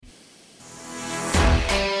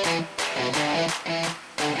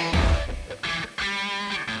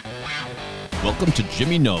Welcome to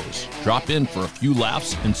Jimmy Knows. Drop in for a few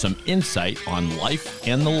laughs and some insight on life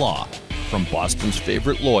and the law. From Boston's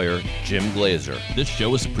favorite lawyer, Jim Glaser. This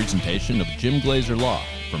show is a presentation of Jim Glaser Law.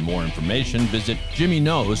 For more information, visit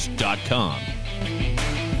jimmyknows.com.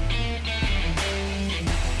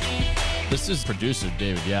 This is producer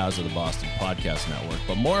David Yaz of the Boston Podcast Network.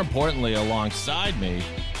 But more importantly, alongside me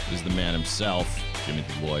is the man himself, Jimmy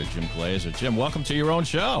the Lawyer, Jim Glaser. Jim, welcome to your own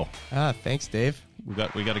show. Thanks, Dave. We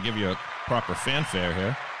got to give you a proper fanfare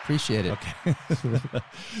here. Appreciate it. Okay.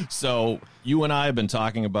 So you and I have been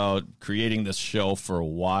talking about creating this show for a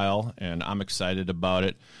while, and I'm excited about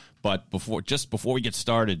it. But before we get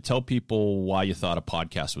started, tell people why you thought a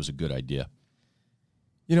podcast was a good idea.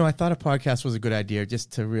 You know, I thought a podcast was a good idea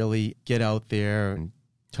just to really get out there and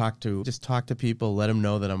talk to people, let them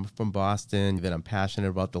know that I'm from Boston, that I'm passionate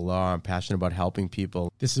about the law, I'm passionate about helping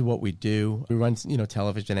people. This is what we do. We run,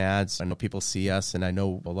 television ads. I know people see us, and I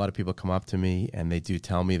know a lot of people come up to me, and they do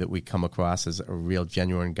tell me that we come across as a real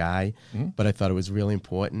genuine guy. Mm-hmm. But I thought it was really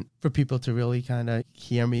important for people to really kind of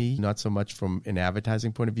hear me, not so much from an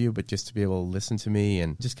advertising point of view, but just to be able to listen to me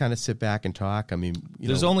and just kind of sit back and talk. I mean,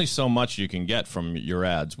 there's only so much you can get from your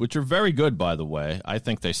ads, which are very good, by the way. I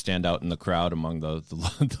think they stand out in the crowd among the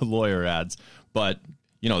lawyer ads, but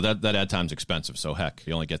that ad time's expensive, so heck,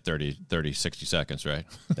 you only get 30, 60 seconds, right?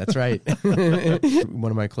 That's right.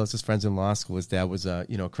 One of my closest friends in law school, his dad was a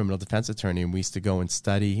criminal defense attorney, and we used to go and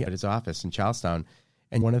study at his office in Charlestown.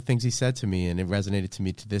 And one of the things he said to me, and it resonated to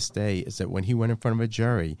me to this day, is that when he went in front of a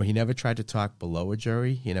jury, he never tried to talk below a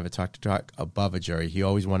jury, he never tried to talk above a jury, he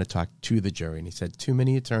always wanted to talk to the jury. And he said, too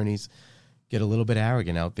many attorneys get a little bit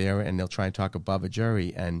arrogant out there, and they'll try and talk above a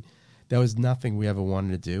jury, and that was nothing we ever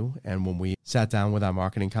wanted to do. And when we sat down with our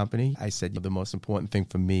marketing company, I said, the most important thing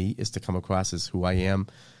for me is to come across as who I am.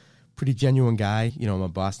 Pretty genuine guy. I'm a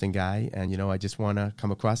Boston guy. And, I just want to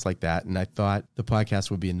come across like that. And I thought the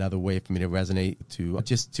podcast would be another way for me to resonate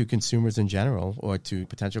to consumers in general, or to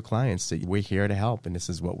potential clients, that we're here to help. And this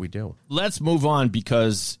is what we do. Let's move on,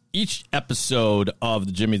 because each episode of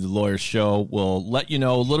the Jimmy the Lawyer Show will let you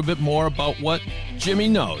know a little bit more about what Jimmy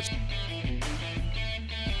knows.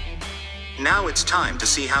 Now it's time to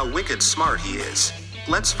see how wicked smart he is.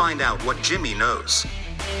 Let's find out what Jimmy knows.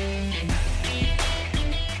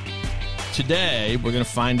 Today, we're going to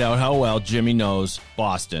find out how well Jimmy knows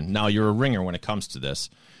Boston. Now, you're a ringer when it comes to this.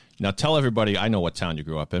 Now, tell everybody, I know what town you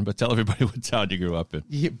grew up in, but tell everybody what town you grew up in.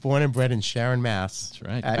 Born and bred in Sharon, Mass.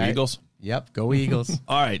 That's right. Eagles? Yep, go Eagles.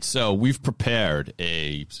 All right, so we've prepared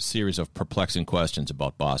a series of perplexing questions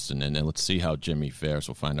about Boston, and let's see how Jimmy fares.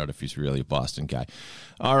 We'll find out if he's really a Boston guy.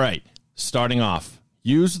 All right. Starting off,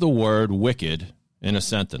 use the word wicked in a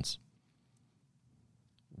sentence.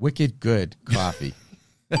 Wicked good coffee.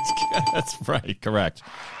 That's right, correct.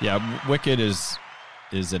 Yeah, wicked is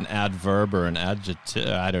an adverb or an adjective.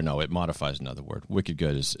 I don't know. It modifies another word. Wicked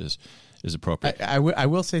good is appropriate. I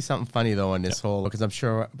will say something funny, though, on this whole, because I'm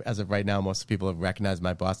sure as of right now, most people have recognized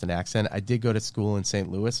my Boston accent. I did go to school in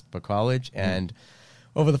St. Louis for college, and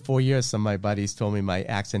over the 4 years, some of my buddies told me my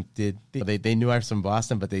accent they knew I was from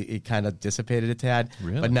Boston, but it kind of dissipated a tad.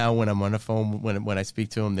 Really? But now when I'm on the phone, when I speak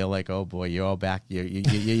to them, they're like, "Oh boy, you're all back.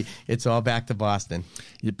 It's all back to Boston."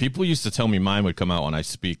 Yeah, people used to tell me mine would come out when I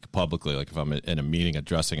speak publicly. Like if I'm in a meeting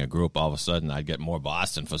addressing a group, all of a sudden I'd get more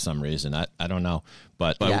Boston for some reason. I don't know.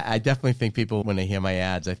 But yeah, I definitely think people, when they hear my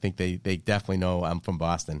ads, I think they definitely know I'm from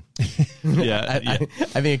Boston. I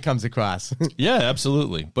think it comes across. Yeah,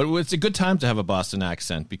 absolutely. But it's a good time to have a Boston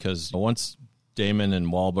accent, because once Damon and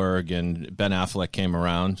Wahlberg and Ben Affleck came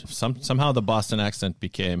around, somehow the Boston accent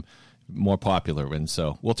became more popular, and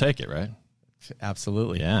so we'll take it, right?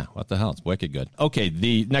 Absolutely. Yeah, what the hell? It's wicked good. Okay,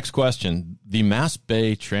 the next question. The Mass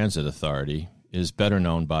Bay Transit Authority is better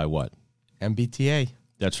known by what? MBTA.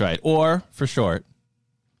 That's right. Or, for short,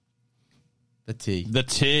 the T. The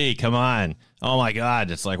T, come on. Oh, my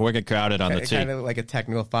God. It's like wicked crowded on the T. Kind of like a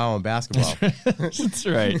technical foul in basketball. That's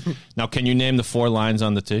right. Now, can you name the 4 lines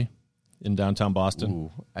on the T in downtown Boston?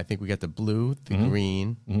 Ooh, I think we got the blue, the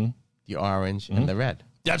green, the orange, and the red.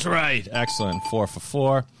 That's right. Excellent. 4 for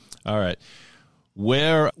 4. All right.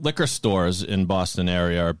 Where liquor stores in Boston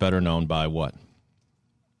area are better known by what?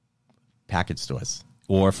 Package stores.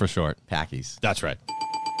 Or, for short? Packies. That's right.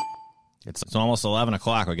 It's almost 11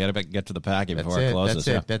 o'clock. We got to get to the packy before it closes.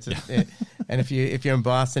 That's it. And if you're in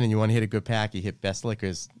Boston and you want to hit a good packy, hit Best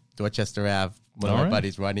Liquors, Dorchester Ave. One of my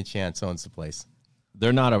buddies, Rodney Chance, owns the place.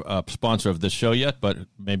 They're not a sponsor of this show yet, but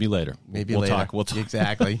maybe later. We'll talk.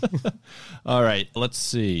 Exactly. All right. Let's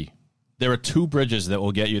see. There are 2 bridges that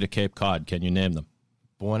will get you to Cape Cod. Can you name them?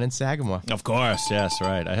 Born in Sagamore. Of course, yes,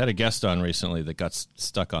 right. I had a guest on recently that got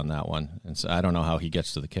stuck on that one, and so I don't know how he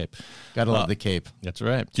gets to the Cape. Gotta love the Cape. That's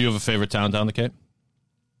right. Do you have a favorite town down the Cape?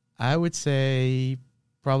 I would say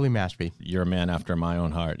probably Mashpee. You're a man after my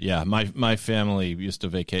own heart. Yeah, my family used to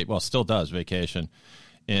vacate, well, still does vacation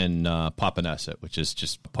in Papanesset, which is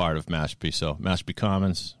just part of Mashpee. So Mashpee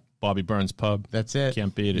Commons, Bobby Burns Pub. That's it.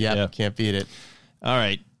 Can't beat it. Yep, Yeah, can't beat it. All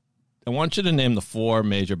right. I want you to name the 4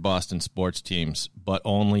 major Boston sports teams, but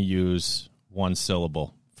only use one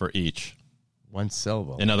syllable for each. One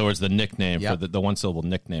syllable. In other words, the nickname Yep. for the one syllable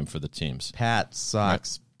nickname for the teams. Pats,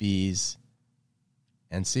 Sox, Bees,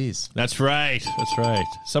 and C's. That's right. That's right.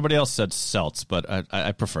 Somebody else said Celts, but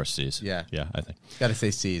I prefer C's. Yeah. Yeah, I think. Gotta say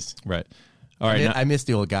C's. Right. All right. I miss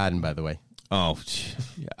the old garden, by the way. Oh,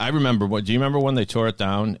 I remember. Do you remember when they tore it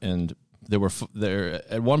down and they were there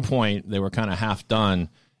at one point? They were kind of half done,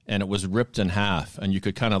 and it was ripped in half, and you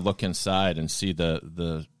could kind of look inside and see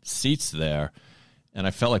the seats there. And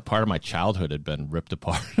I felt like part of my childhood had been ripped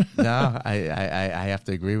apart. No, I have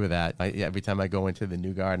to agree with that. Every time I go into the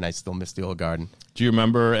new garden, I still miss the old garden. Do you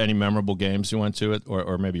remember any memorable games you went to it,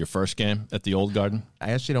 or maybe your first game at the old garden?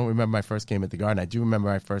 I actually don't remember my first game at the garden. I do remember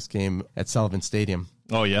my first game at Sullivan Stadium.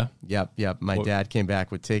 Oh, yeah? Yep. My dad came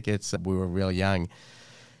back with tickets. We were real young.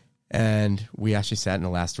 And we actually sat in the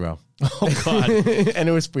last row. Oh, God. And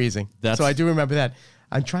it was freezing. So I do remember that.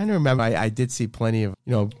 I'm trying to remember. I did see plenty of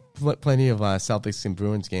Celtics and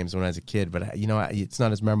Bruins games when I was a kid, but it's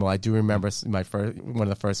not as memorable. I do remember one of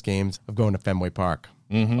the first games of going to Fenway Park,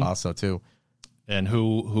 also too. And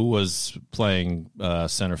who was playing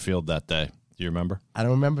center field that day? Do you remember? I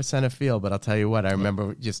don't remember center field, but I'll tell you what. I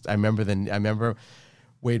remember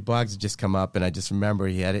Wade Boggs had just come up, and I just remember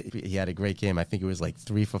he had a great game. I think it was like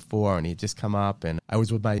 3 for 4, and he had just come up, and I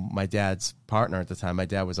was with my dad's partner at the time. My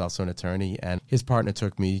dad was also an attorney, and his partner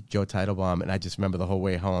took me, Joe Teitelbaum, and I just remember the whole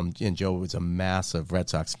way home. And Joe was a massive Red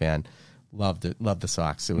Sox fan, loved the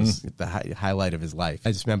Sox. It was the highlight of his life.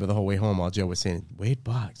 I just remember the whole way home, all Joe was saying, Wade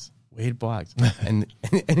Boggs. and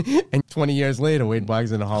 20 years later, Wade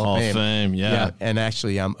Boggs in the Hall of Fame. Yeah. And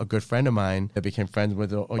actually, a good friend of mine that became friends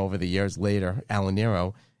with over the years later, Alan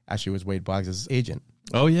Nero, actually was Wade Boggs' agent.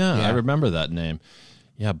 Oh, yeah. I remember that name.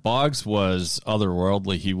 Yeah, Boggs was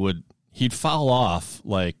otherworldly. He'd foul off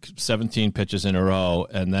like 17 pitches in a row,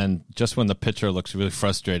 and then just when the pitcher looks really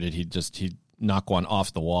frustrated, he'd knock one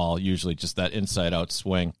off the wall, usually just that inside-out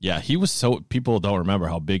swing. Yeah, he was people don't remember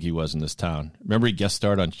how big he was in this town. Remember he guest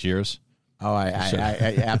starred on Cheers? Oh, I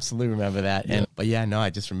absolutely remember that. Yeah. But yeah, no,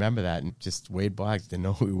 I just remember that. And just Wade Boggs, didn't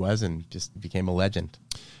know who he was and just became a legend.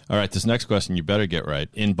 All right, this next question you better get right.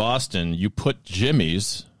 In Boston, you put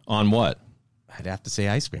Jimmy's on what? I'd have to say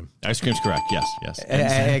ice cream. Ice cream's correct, yes.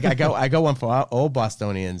 I go one for old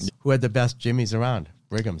Bostonians who had the best Jimmy's around,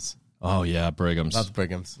 Brigham's. Oh, yeah, Brigham's. Love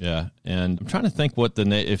Brigham's. Yeah, and I'm trying to think what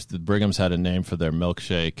if the Brigham's had a name for their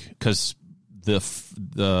milkshake, because we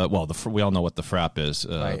all know what the frap is.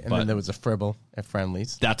 Right, and then there was a Fribble at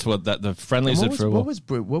Friendly's. That's what the Friendly's at Fribble.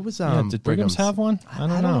 What was did Brigham's have one? I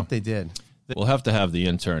don't know if they did. We'll have to have the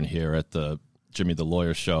intern here at the Jimmy the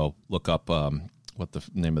Lawyer show look up what the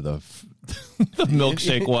name of the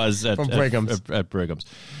milkshake was at Brigham's. At Brigham's.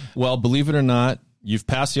 Well, believe it or not, you've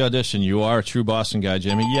passed the audition. You are a true Boston guy,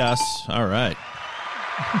 Jimmy. Yes. All right.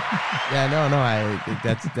 Yeah,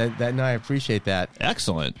 no, I appreciate that.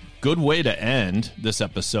 Excellent. Good way to end this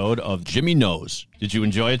episode of Jimmy Knows. Did you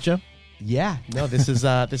enjoy it, Jim? Yeah, no, this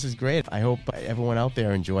is great. I hope everyone out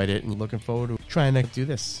there enjoyed it, and looking forward to trying to do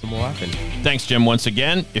this more often. Thanks, Jim, once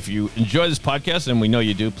again. If you enjoy this podcast, and we know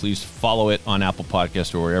you do, please follow it on Apple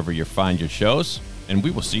Podcasts or wherever you find your shows, and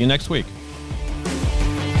we will see you next week.